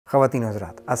ख़वातीन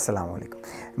हज़रात अस्सलाम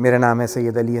वालेकुम। मेरा नाम है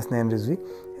सैयद अली हसनैन रिज़वी।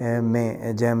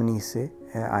 मैं जर्मनी से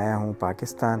आया हूँ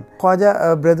पाकिस्तान। ख्वाजा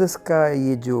ब्रदर्स का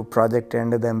ये जो प्रोजेक्ट है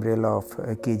under the umbrella of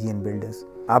KGN builders.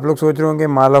 आप लोग सोच रहे होंगे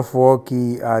माल ऑफ वॉर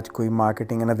की आज कोई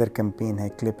मार्केटिंग अनदर कैंपेन है,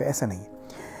 क्लिप है, ऐसा नहीं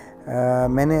है।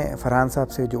 मैंने फरहान साहब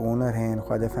से जो ओनर हैं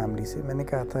ख्वाजा फैमिली से, मैंने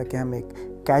कहा था कि हम एक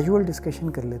कैजुअल डिस्कशन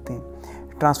कर लेते हैं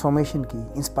ट्रांसफॉर्मेशन की,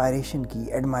 इंस्पायरेशन की,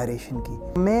 एडमायरेशन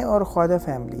की। मैं और ख्वाजा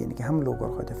फैमिली यानी कि हम लोग और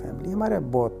ख्वाजा फैमिली हमारे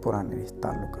बहुत पुराने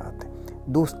ताल्लुकात हैं,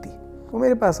 दोस्ती। वो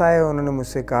मेरे पास आए, उन्होंने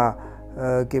मुझसे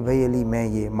कहा कि भाई अली मैं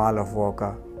ये माल ऑफ वॉर का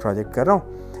प्रोजेक्ट कर रहा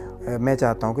हूँ, मैं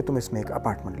चाहता हूँ कि तुम इसमें एक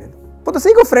अपार्टमेंट ले लो। वो तो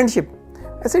सही को फ्रेंडशिप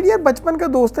ऐसे यार बचपन का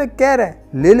दोस्त है, कह रहा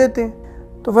है ले लेते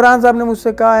हैं। तो फरहान साहब ने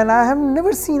मुझसे कहा and I have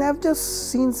never seen, I have just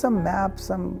seen some maps,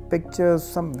 some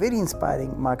pictures, some very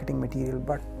inspiring marketing material,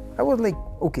 but I was like,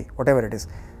 okay, whatever it is,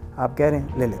 आप कह रहे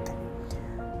हैं ले लेते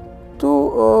हैं। तो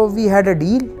we had a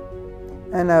deal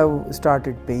and I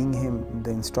started paying him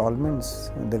the installments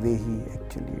the way he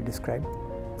actually described.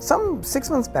 Some 6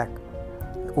 months back,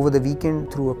 over the weekend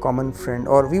through a common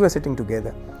friend, or we were sitting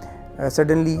together,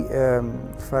 suddenly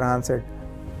Farhan said,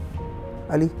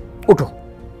 Ali, उठो,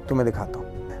 तुम्हें दिखाता हूँ।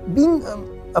 Being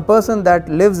a person that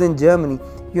lives in Germany,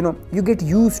 you know, you get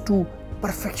used to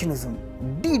perfectionism,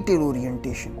 detail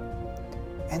orientation,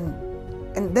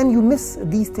 and then you miss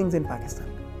these things in Pakistan,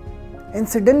 and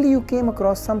suddenly you came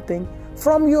across something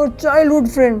from your childhood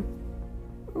friend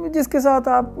जिसके साथ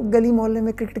आप गली मोहल्ले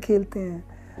में cricket खेलते हैं,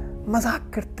 मजाक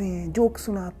करते हैं, जोक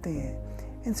सुनाते हैं,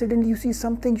 and suddenly you see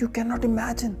something you cannot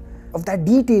imagine, of that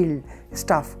detailed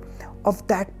stuff, of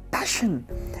that passion,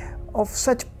 of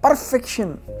such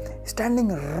perfection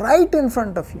standing right in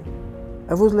front of you.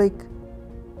 I was like,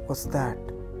 what's that?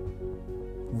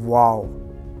 Wow,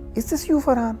 is this you,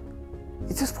 Farhan?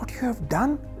 Is this what you have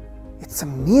done? It's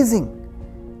amazing.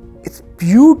 It's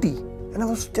beauty. And I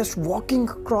was just walking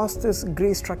across this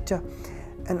grey structure,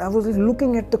 and I was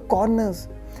looking at the corners,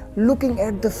 looking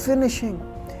at the finishing,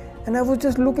 and I was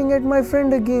just looking at my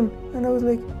friend again, and I was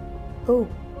like, oh,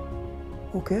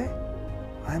 okay,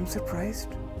 I'm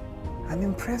surprised, I'm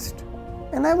impressed.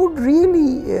 And I would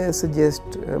really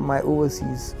suggest my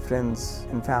overseas friends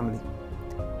and family,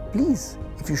 please,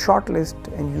 if you shortlist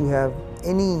and you have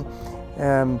any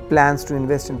plans to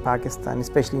invest in Pakistan,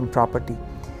 especially in property,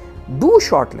 do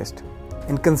shortlist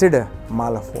and consider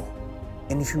Mal of War.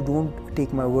 And if you don't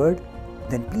take my word,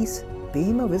 then please pay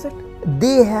him a visit.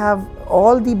 They have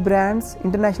all the brands,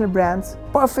 international brands,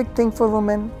 perfect thing for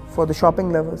women, for the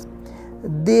shopping lovers.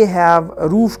 They have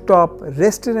rooftop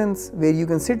restaurants where you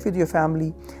can sit with your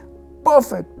family.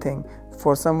 Perfect thing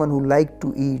for someone who like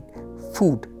to eat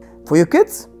food. For your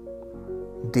kids,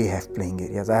 they have playing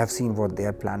areas. I have seen what they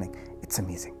are planning. It's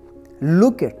amazing.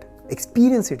 Look at,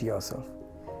 experience it yourself,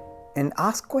 and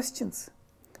ask questions.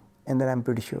 And then I'm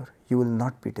pretty sure you will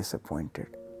not be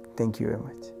disappointed. Thank you very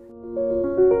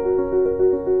much.